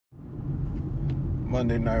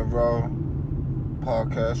Monday Night Raw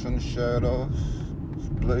podcast from the shadows. It's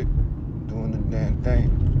Blake doing the damn thing.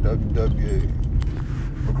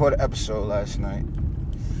 WWE. Recorded an episode last night.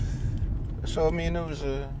 So I mean, it was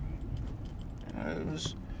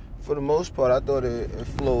for the most part, I thought it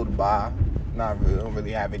flowed by. Don't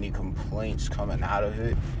really have any complaints coming out of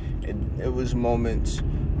it. It was moments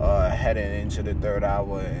heading into the third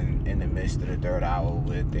hour and in the midst of the third hour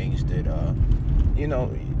where things did,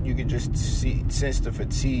 you could just sense the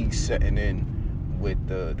fatigue setting in with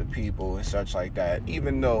the people and such like that,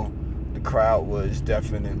 even though the crowd was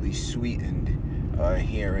definitely sweetened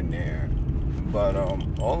here and there. But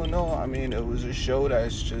all in all, I mean, it was a show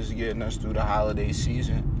that's just getting us through the holiday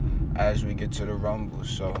season as we get to the Rumble.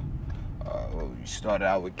 So we started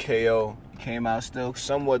out with KO. Came out still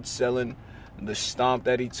somewhat selling the stomp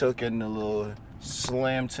that he took and the little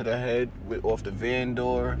slam to the head off the van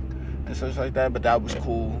door and such like that. But that was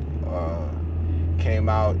cool. Came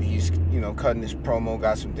out, he's cutting his promo,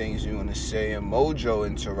 got some things you want to say, and Mojo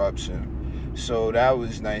interrupts him. So that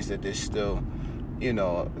was nice that they're still,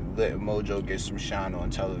 letting Mojo get some shine on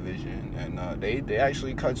television. And they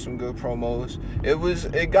actually cut some good promos.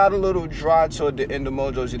 It got a little dry toward the end of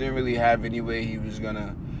Mojo's. He didn't really have any way he was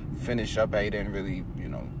gonna finish up. He didn't really,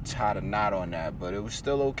 tie the knot on that, but it was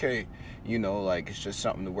still okay. It's just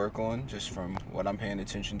something to work on, just from what I'm paying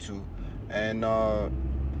attention to. And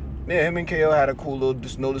him and KO had a cool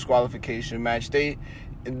little no disqualification match.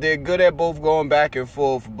 They're good at both going back and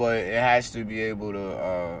forth, but it has to be able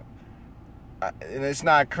to. And it's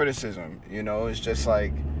not criticism, It's just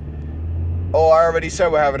like, I already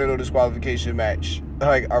said we're having a no disqualification match.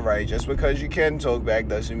 Like, all right, just because you can talk back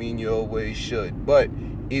doesn't mean you always should. But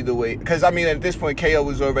either way, because at this point KO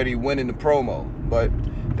was already winning the promo, but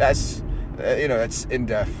that's that's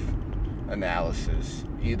in-depth analysis.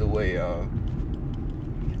 Either way,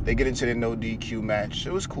 they get into the no DQ match.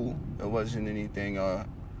 It was cool. It wasn't anything,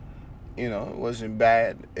 it wasn't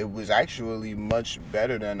bad. It was actually much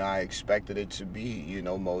better than I expected it to be.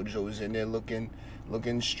 Mojo was in there looking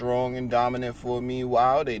strong and dominant for me.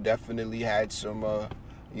 Wow, they definitely had some,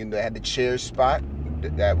 they had the chair spot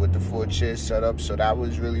that with the 4 chairs set up. So that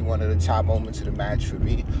was really one of the top moments of the match for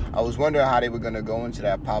me. I was wondering how they were going to go into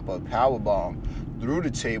that pop-up powerbomb through the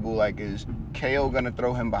table. Like, is KO going to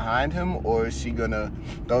throw him behind him, or is he going to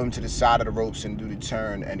throw him to the side of the ropes and do the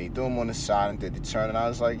turn? And he threw him on the side and did the turn. And I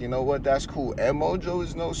was like, you know what, that's cool. And Mojo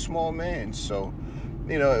is no small man. So,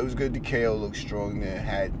 it was good to KO look strong there.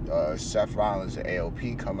 Had Seth Rollins and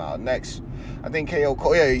AOP come out next. I think KO,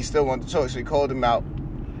 he still wanted to talk, so he called him out.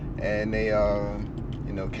 And they,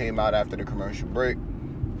 came out after the commercial break.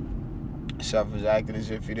 Seth was acting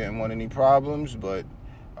as if he didn't want any problems, but,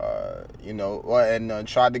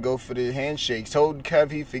 tried to go for the handshake. Told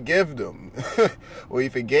Kev he forgave them. Or he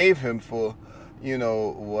forgave him for,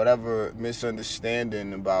 whatever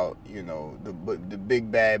misunderstanding about, the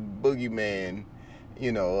big bad boogeyman.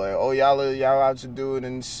 Y'all out to do it,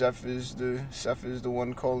 and Seth is the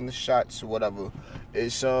one calling the shots or whatever.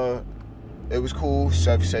 It was cool.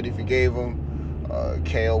 Seth said he forgave him.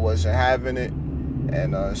 KO wasn't having it,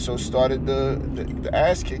 and so started the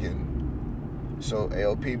ass kicking. So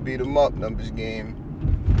AOP beat him up, numbers game.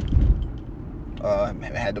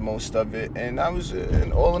 Had the most of it, and that was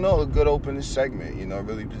all in all a good opening segment.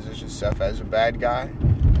 Really positioned Seth as a bad guy,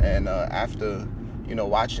 and after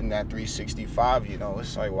watching that 365,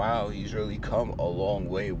 it's like, wow, he's really come a long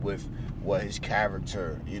way with what his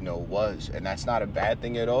character, was. And that's not a bad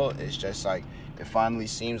thing at all. It's just like, it finally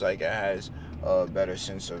seems like it has a better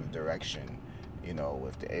sense of direction,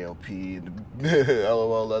 with the AOP, the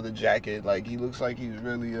LOL leather jacket. Like, he looks like he's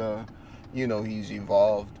really, he's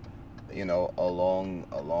evolved, a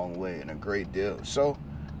long way, and a great deal. So,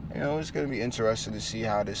 it's going to be interesting to see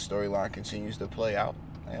how this storyline continues to play out.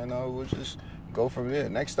 And we'll just go from there.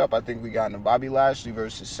 Next up, I think we got Bobby Lashley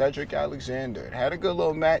versus Cedric Alexander. It had a good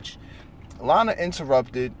little match. Lana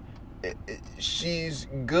interrupted. She's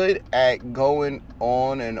good at going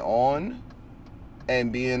on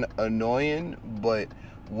and being annoying, but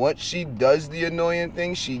once she does the annoying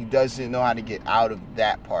thing, she doesn't know how to get out of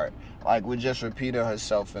that part. Like, we're just repeating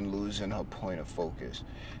herself and losing her point of focus.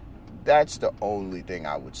 That's the only thing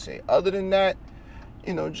I would say. Other than that,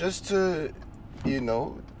 just to,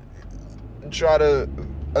 try to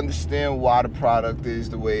understand why the product is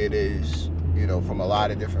the way it is, from a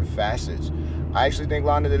lot of different facets. I actually think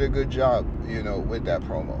Lana did a good job, with that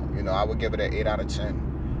promo. I would give it an 8 out of 10.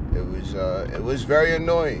 It was very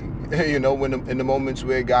annoying, when in the moments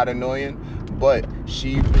where it got annoying, but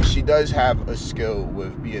she does have a skill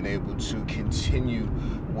with being able to continue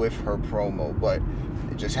with her promo, but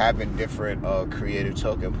just having different creative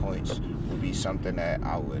talking points would be something that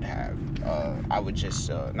I would have. I would just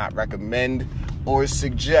not recommend or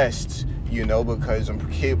suggest, because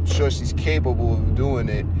I'm sure she's capable of doing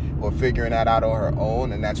it or figuring that out on her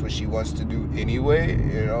own, and that's what she wants to do anyway.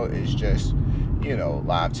 It's just,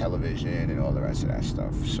 live television and all the rest of that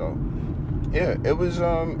stuff. So, yeah, it was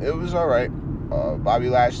all right. Bobby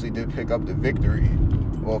Lashley did pick up the victory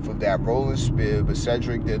off of that rolling spear, but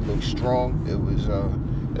Cedric did look strong. It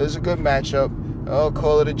was a good matchup. I'll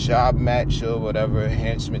call it a job match or whatever,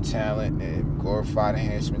 enhancement talent and glorified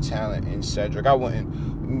enhancement talent in Cedric. I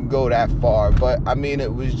wouldn't go that far, but I mean,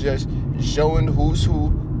 it was just showing who's who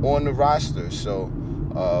on the roster. So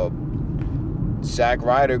Zack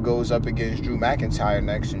Ryder goes up against Drew McIntyre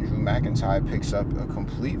next, and Drew McIntyre picks up a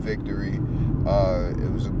complete victory.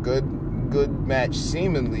 It was a good match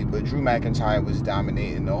seemingly, but Drew McIntyre was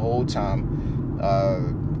dominating the whole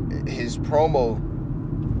time. His promo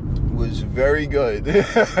was very good.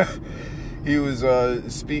 He was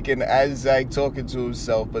speaking as Zack, talking to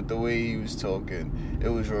himself, but the way he was talking, it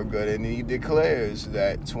was real good. And he declares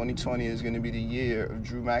that 2020 is going to be the year of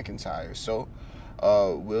Drew McIntyre. So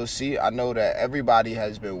we'll see. I know that everybody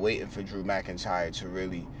has been waiting for Drew McIntyre to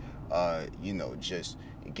really, just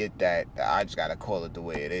get that, I just got to call it the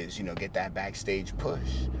way it is, get that backstage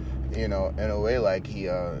push, in a way. Like he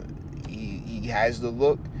has the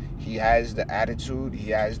look, he has the attitude,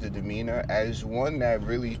 he has the demeanor as one that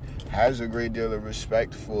really has a great deal of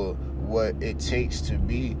respect for what it takes to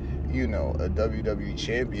be, a WWE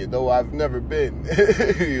champion. Though I've never been,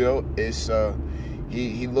 it's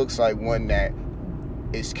he looks like one that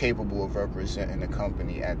is capable of representing the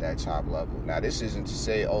company at that top level. Now, this isn't to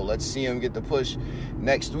say, let's see him get the push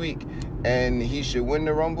next week and he should win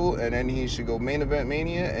the Rumble and then he should go main event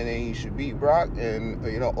Mania and then he should beat Brock and,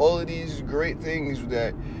 all of these great things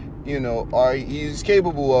that, he's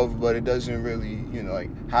capable of, but it doesn't really,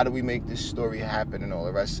 how do we make this story happen and all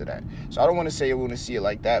the rest of that. So I don't want to say I want to see it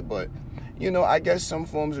like that, but, I guess some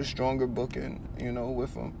forms of stronger booking,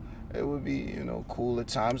 with him. It would be, cool at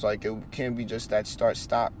times. Like, it can't be just that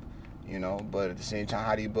start-stop, But at the same time,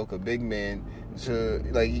 how do you book a big man to,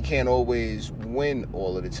 he can't always win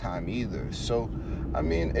all of the time either. So, I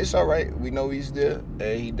mean, it's all right. We know he's there.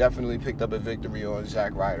 And he definitely picked up a victory on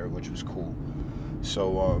Zack Ryder, which was cool.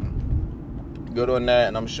 So, good on that.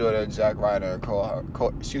 And I'm sure that Zack Ryder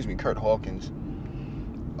and Kurt Hawkins,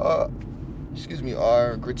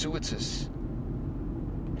 are gratuitous,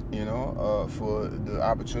 for the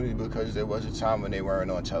opportunity, because there was a time when they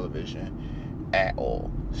weren't on television at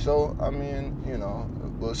all. So, I mean,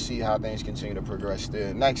 we'll see how things continue to progress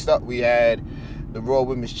there. Next up, we had the Raw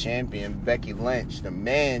Women's Champion, Becky Lynch, the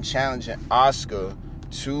man challenging Asuka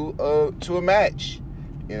to a match.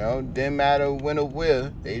 Didn't matter when or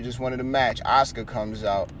where, they just wanted a match. Asuka comes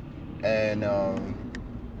out and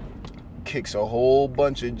kicks a whole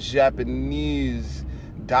bunch of Japanese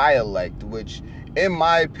dialect, which, in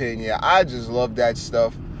my opinion, I just love that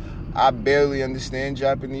stuff. I barely understand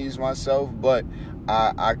Japanese myself, but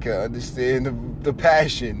I can understand the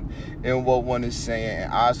passion in what one is saying,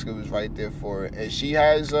 and Asuka was right there for it. And she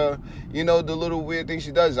has, the little weird thing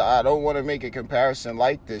she does. I don't want to make a comparison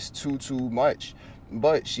like this too much,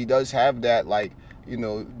 but she does have that,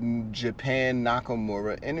 Japan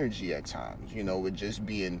Nakamura energy at times, with just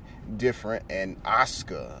being different and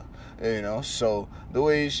Asuka. So the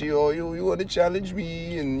way she, you want to challenge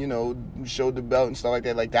me and, showed the belt and stuff like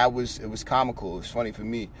that, it was comical. It was funny for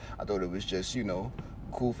me. I thought it was just,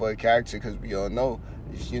 cool for a character, because we all know,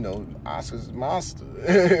 Asuka's a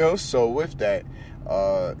monster, So with that,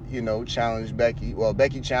 challenged Becky. Well,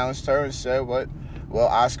 Becky challenged her and said,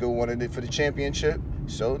 Asuka wanted it for the championship.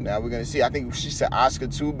 So now we're going to see. I think she said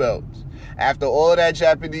Asuka 2 belts. After all of that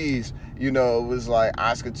Japanese, it was like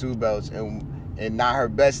Asuka 2 belts, and not her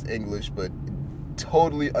best English, but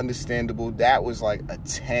totally understandable. That was like a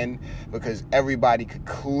 10, because everybody could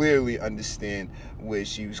clearly understand where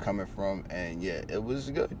she was coming from, and yeah, it was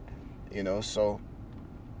good, So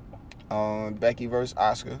Becky versus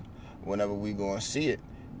Asuka, whenever we go and see it,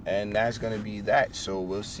 and that's gonna be that. So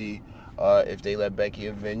we'll see if they let Becky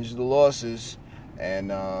avenge the losses,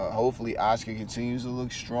 and hopefully Asuka continues to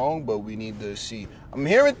look strong. But we need to see. I'm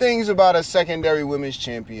hearing things about a secondary women's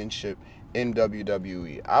championship in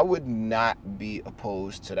WWE. I would not be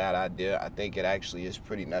opposed to that idea. I think it actually is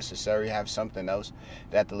pretty necessary to have something else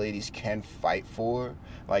that the ladies can fight for.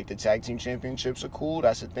 Like, the tag team championships are cool,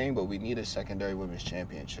 that's the thing, but we need a secondary women's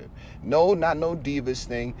championship. No, not no divas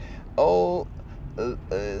thing.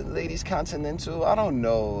 Ladies Continental, I don't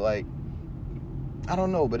know,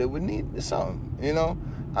 but it would need something,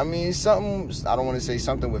 I mean, something, I don't want to say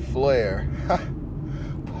something with flair.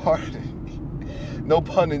 Pardon me. No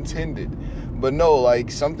pun intended. But no,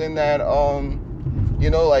 like something that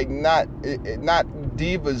like not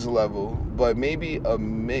Divas level, but maybe a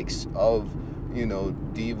mix of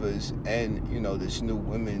Divas and this new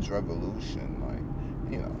women's revolution.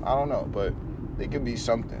 Like I don't know, but it could be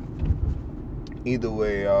something. Either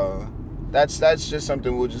way, that's just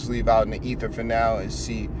something we'll just leave out in the ether for now and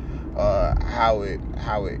see how it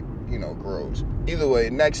grows. Either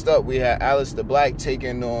way, next up we had Aleister Black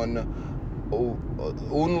taking on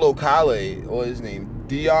Un Locale, or his name,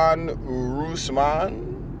 Dion Rusman.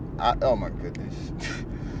 Oh my goodness.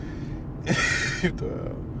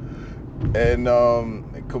 And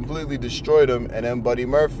completely destroyed him. And then Buddy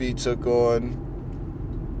Murphy took on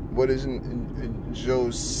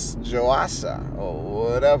Joasa or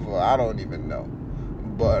whatever. I don't even know.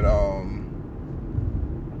 But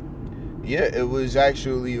yeah, it was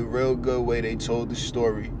actually a real good way they told the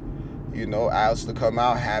story. Aleister come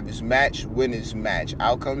out, have his match, win his match.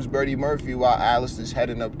 Out comes Buddy Murphy while Aleister's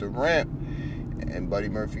heading up the ramp. And Buddy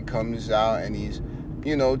Murphy comes out and he's,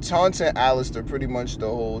 taunting Aleister pretty much the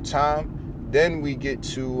whole time. Then we get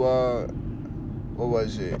to, what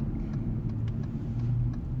was it?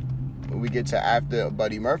 We get to after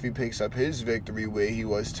Buddy Murphy picks up his victory where he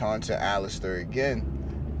was taunting Aleister again.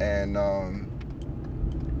 And,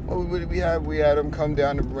 what did we have? We had him come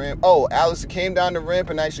down the ramp. Oh, Aleister came down the ramp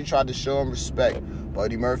and actually tried to show him respect.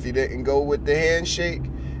 Buddy Murphy didn't go with the handshake.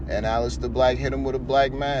 And Aleister Black hit him with a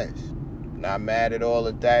black mask. Not mad at all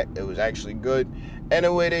at that. It was actually good. And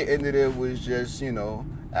the way they ended it was just,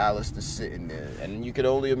 Aleister sitting there. And you could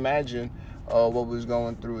only imagine what was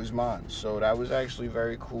going through his mind. So that was actually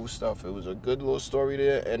very cool stuff. It was a good little story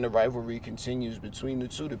there. And the rivalry continues between the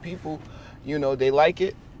two. The people, they like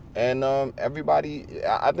it. And everybody,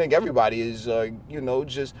 I think everybody is,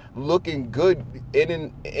 just looking good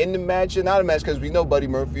in the match and out of the match, because we know Buddy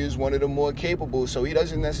Murphy is one of the more capable, so he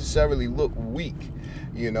doesn't necessarily look weak,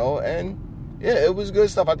 and yeah, it was good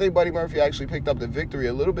stuff. I think Buddy Murphy actually picked up the victory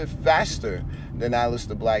a little bit faster than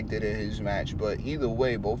Aleister Black did in his match, but either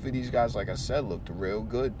way, both of these guys, like I said, looked real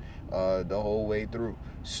good the whole way through,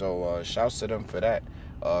 so shouts to them for that.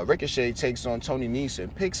 Ricochet takes on Tony Nese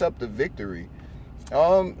and picks up the victory.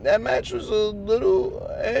 That match was a little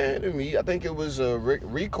to me. I think it was a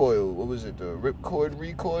Recoil. What was it? The Ripcord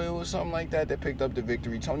Recoil or something like that picked up the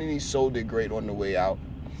victory. Tony Nese sold it great on the way out.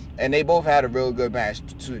 And they both had a real good match.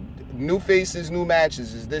 New faces, new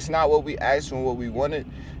matches. Is this not what we asked for and what we wanted?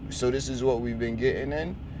 So this is what we've been getting.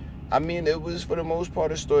 And I mean, it was for the most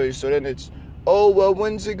part a story. So then it's, oh, well,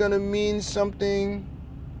 when's it going to mean something?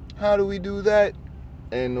 How do we do that?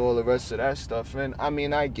 And all the rest of that stuff. And I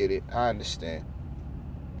mean, I get it. I understand.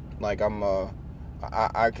 Like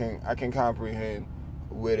I can comprehend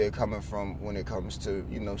where they're coming from when it comes to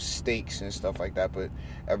stakes and stuff like that. But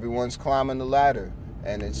everyone's climbing the ladder,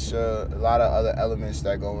 and it's a lot of other elements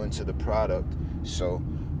that go into the product. So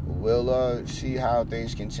we'll see how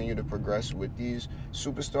things continue to progress with these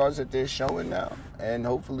superstars that they're showing now, and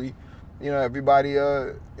hopefully, everybody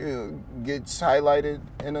gets highlighted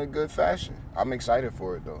in a good fashion. I'm excited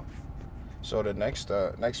for it though. So the next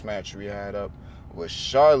match we had up was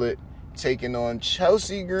Charlotte taking on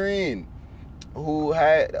Chelsea Green, who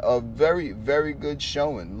had a very, very good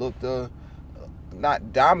showing. Looked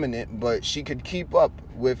not dominant, but she could keep up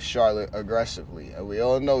with Charlotte aggressively. And we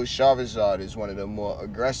all know Charizard is one of the more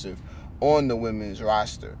aggressive on the women's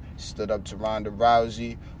roster. Stood up to Ronda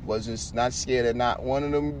Rousey, not scared of not one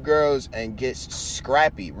of them girls, and gets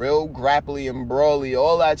scrappy, real grapply and brawly,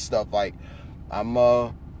 all that stuff. Like, I'm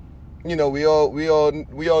we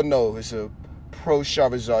all know it's a pro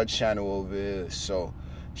Charizard channel over here. So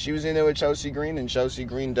she was in there with Chelsea Green, and Chelsea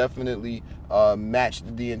Green definitely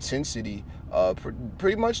matched the intensity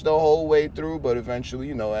pretty much the whole way through. But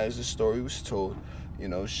eventually, as the story was told,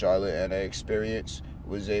 Charlotte and her experience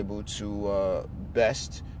was able to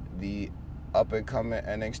best the up-and-coming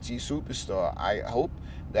NXT superstar. I hope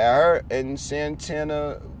that her and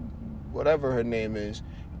Santana, whatever her name is,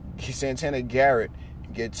 Santana Garrett,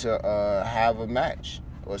 get to have a match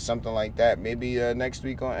or something like that. Maybe next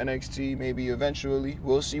week on NXT, maybe eventually.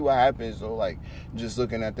 We'll see what happens, though, like, just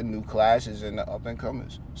looking at the new classes and the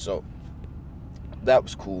up-and-comers. So, that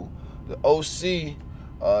was cool. The OC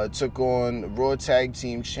took on Raw Tag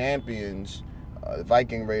Team Champions, the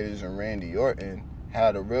Viking Raiders and Randy Orton.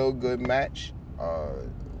 Had a real good match.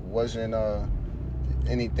 Wasn't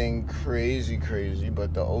anything crazy,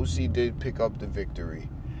 but the OC did pick up the victory.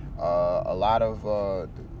 A lot of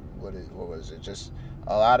just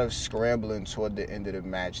a lot of scrambling toward the end of the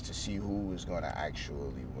match to see who was going to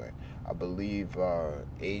actually win. I believe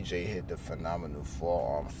AJ hit the phenomenal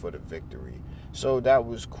forearm for the victory, so that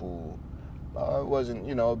was cool. It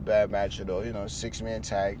wasn't, a bad match at all. 6-man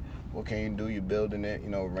tag. What can you do? You're building it.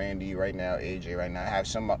 Randy right now, AJ right now. Have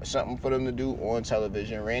something for them to do on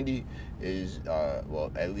television. Randy is,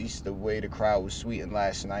 at least the way the crowd was sweeting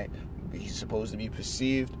last night, he's supposed to be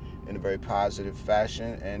perceived in a very positive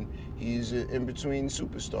fashion, and he's an in-between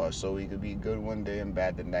superstar, so he could be good one day and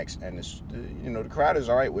bad the next. And the crowd is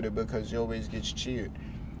all right with it because he always gets cheered.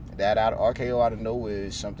 That RKO out of nowhere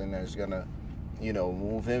is something that's gonna,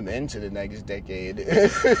 move him into the next decade,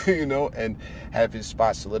 and have his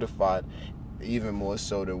spot solidified even more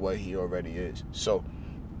so than what he already is. So,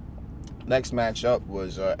 next matchup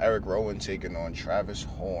was Eric Rowan taking on Travis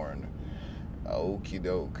Horn. Okie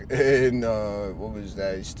doke. And what was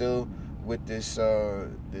that? He's still with this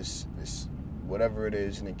whatever it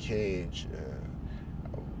is in the cage.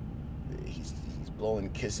 He's blowing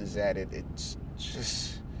kisses at it. It's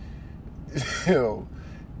just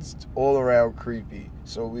it's all around creepy.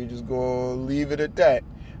 So we just gonna leave it at that.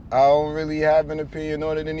 I don't really have an opinion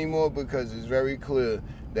on it anymore because it's very clear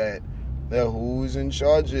that who's in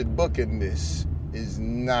charge of booking this is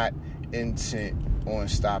not intent on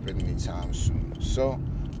stopping anytime soon. So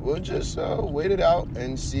we'll just wait it out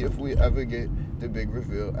and see if we ever get the big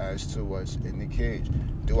reveal as to what's in the cage.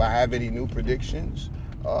 Do I have any new predictions?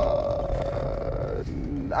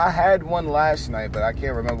 I had one last night, but I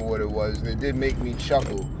can't remember what it was. It did make me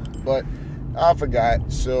chuckle, but I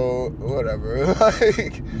forgot, so whatever.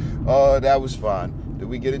 That was fun. Did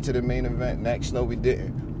we get into the main event next? No, we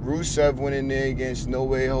didn't. Rusev went in there against No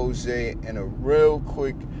Way Jose in a real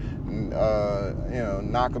quick,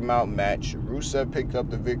 knock him out match. Rusev picked up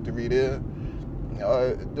the victory there.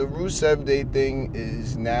 The Rusev Day thing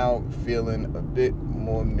is now feeling a bit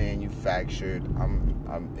more manufactured.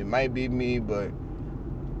 It might be me, but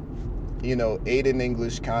Aiden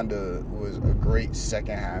English kinda was a great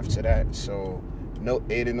second half to that. So no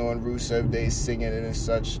Aiden on Rusev Day singing it and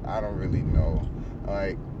such. I don't really know.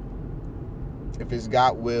 Like, if it's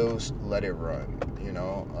got wheels, let it run.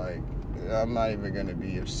 I'm not even gonna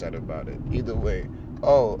be upset about it. Either way.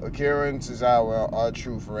 Akira and Tozawa and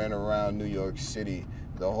R-Truth ran around New York City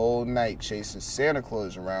the whole night chasing Santa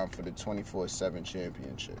Claus around for the 24/7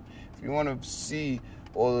 championship. If you want to see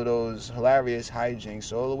all of those hilarious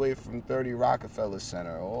hijinks all the way from 30 Rockefeller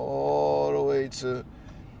Center all the way to,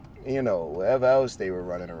 wherever else they were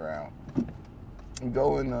running around,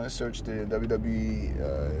 go and search the WWE,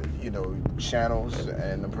 channels,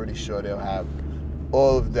 and I'm pretty sure they'll have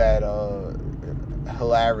all of that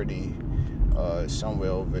hilarity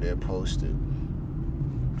somewhere over there posted.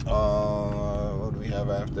 What do we have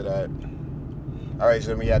after that? All right, so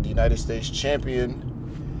then we had the United States champion,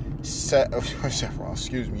 United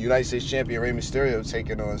States champion Rey Mysterio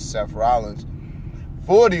taking on Seth Rollins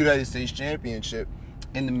for the United States Championship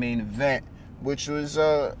in the main event, which was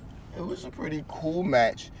it was a pretty cool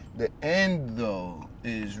match. The end, though,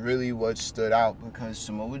 is really what stood out because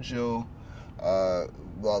Samoa Joe,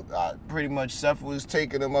 pretty much Seth was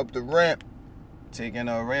taking him up the ramp, taking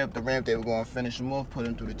Rey up the ramp. They were going to finish him off, put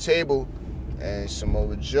him through the table, and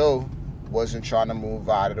Samoa Joe wasn't trying to move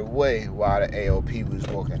out of the way while the AOP was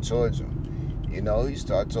walking towards him. He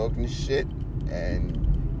started talking shit, and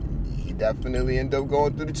he definitely ended up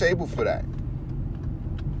going through the table for that.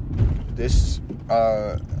 This,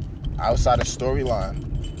 outside of storyline,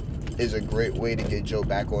 is a great way to get Joe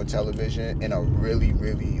back on television in a really,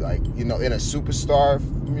 really, in a superstar,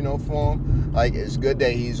 form. It's good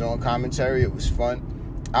that he's on commentary. It was fun.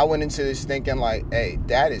 I went into this thinking, hey,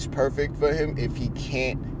 that is perfect for him if he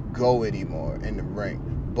can't go anymore in the ring.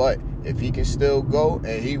 But if he can still go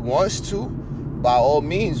and he wants to, by all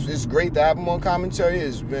means, it's great to have him on commentary.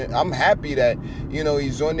 I'm happy that,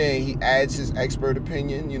 he's on there and he adds his expert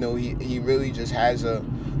opinion. He really just has a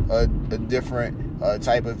different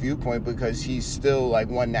type of viewpoint because he's still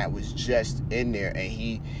one that was just in there, and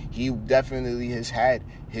he definitely has had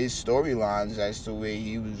his storylines as to where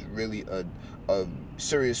he was really a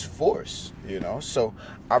serious force, So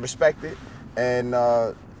I respect it, and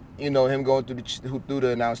him going through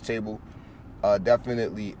the announce table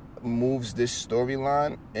definitely moves this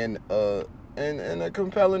storyline in a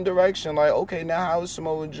compelling direction. Okay, now how is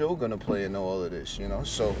Samoa Joe gonna play in all of this?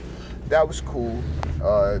 So that was cool.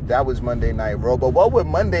 That was Monday Night Raw. But what would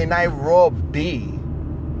Monday Night Raw be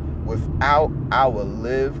without our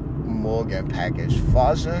Liv Morgan package?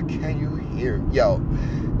 Faja, can you hear me?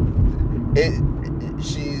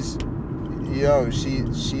 She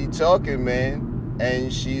talking, man,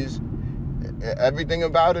 and everything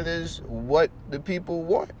about it is what the people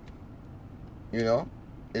want.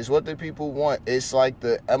 It's what the people want. It's like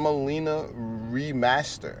the Emelina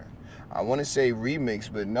remaster. I want to say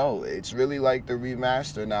remix, but no, it's really like the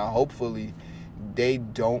remaster. Now, hopefully, they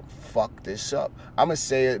don't fuck this up. I'm going to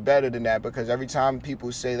say it better than that, because every time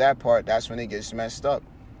people say that part, that's when it gets messed up.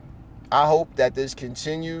 I hope that this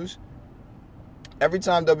continues. Every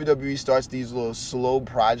time WWE starts these little slow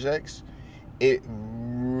projects, it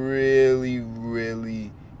really,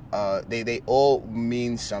 they all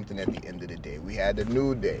mean something at the end of the day. We had the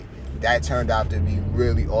New Day. That turned out to be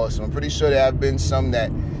really awesome. I'm pretty sure there have been some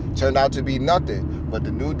that turned out to be nothing, but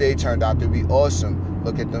the New Day turned out to be awesome.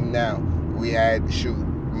 Look at them now. We had,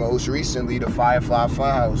 most recently, the Firefly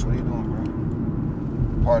Funhouse. What are you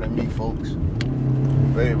doing, bro? Pardon me, folks.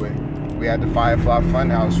 But anyway, we had the Firefly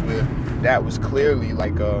Funhouse, where that was clearly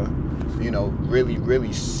like a,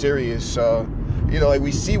 really serious, like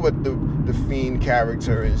we see what the Fiend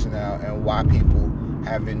character is now and why people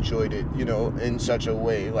have enjoyed it, in such a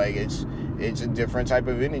way. Like it's a different type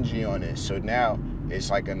of energy on it. So now it's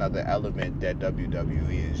like another element that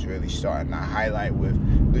WWE is really starting to highlight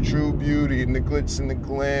with the true beauty and the glitz and the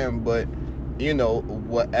glam. But,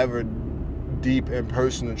 whatever deep and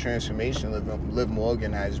personal transformation Liv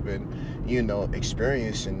Morgan has been,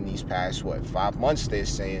 experiencing these past, 5 months, they're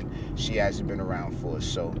saying she hasn't been around for.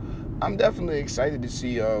 So I'm definitely excited to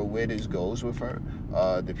see where this goes with her.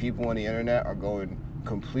 The people on the internet are going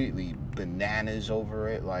completely bananas over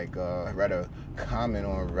it. Like, I read a comment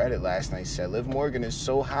on Reddit last night, said, Liv Morgan is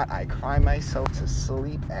so hot, I cry myself to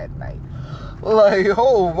sleep at night. Like,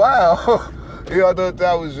 oh, wow. I thought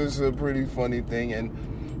that was just a pretty funny thing. And,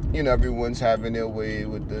 everyone's having their way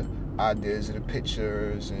with the ideas of the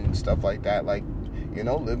pictures and stuff like that. Like,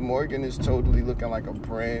 Liv Morgan is totally looking like a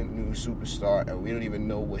brand new superstar, and we don't even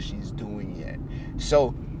know what she's doing yet.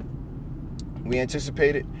 So, we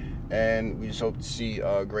anticipate it, and we just hope to see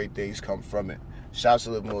great things come from it. Shouts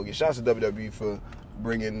to Liv Morgan. Shouts to WWE for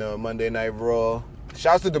bringing Monday Night Raw.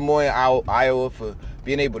 Shouts to Des Moines, Iowa for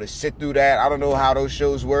being able to sit through that. I don't know how those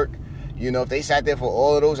shows work. If they sat there for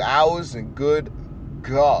all of those hours, and good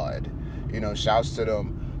God, shouts to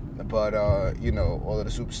them. But, all of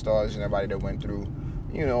the superstars and everybody that went through,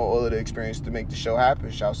 all of the experience to make the show happen,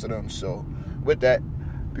 shouts to them. So, with that,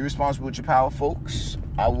 be responsible with your power, folks.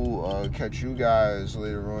 I will catch you guys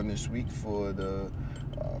later on this week for the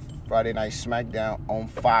Friday Night SmackDown on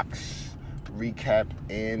Fox recap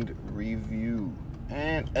and review.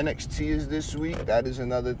 And NXT is this week. That is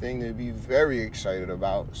another thing to be very excited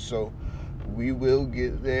about. So, we will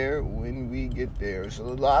get there when we get there. It's a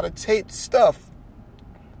lot of taped stuff,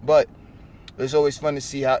 but it's always fun to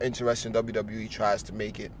see how interesting WWE tries to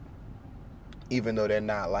make it, even though they're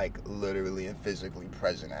not like literally and physically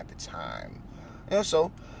present at the time.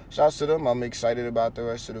 So shouts to them. I'm excited about the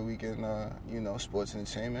rest of the weekend, sports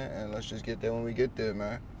entertainment, and let's just get there when we get there,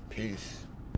 man. Peace.